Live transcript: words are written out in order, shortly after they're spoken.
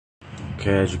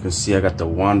Okay, as you can see, I got the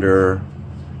Wanderer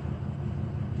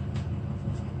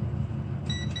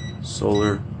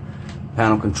solar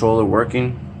panel controller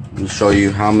working. Let me show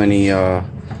you how many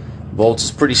volts.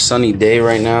 It's a pretty sunny day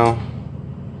right now.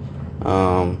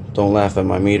 Don't laugh at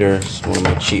my meter. It's one of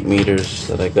my cheap meters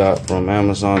that I got from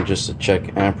Amazon just to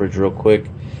check amperage real quick.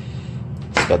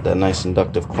 It's got that nice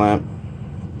inductive clamp.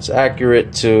 It's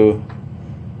accurate to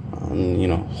you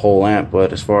know, whole amp,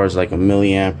 but as far as like a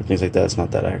milliamp or things like that, it's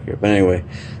not that accurate. But anyway,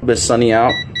 a bit sunny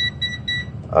out.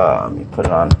 Let me put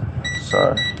it on.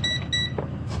 Sorry.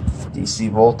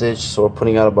 DC voltage. So we're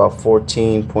putting out about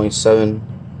 14.7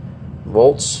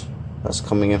 volts. That's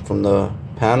coming in from the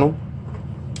panel.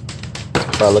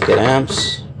 If I look at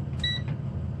amps,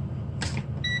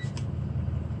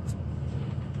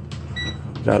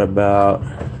 got about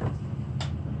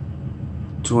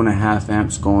 2.5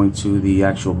 amps going to the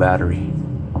actual battery.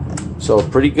 So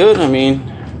pretty good. I mean,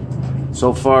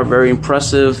 so far very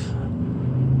impressive.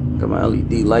 Got my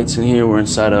LED lights in here. We're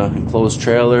inside a enclosed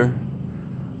trailer.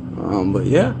 But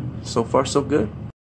yeah, so far so good.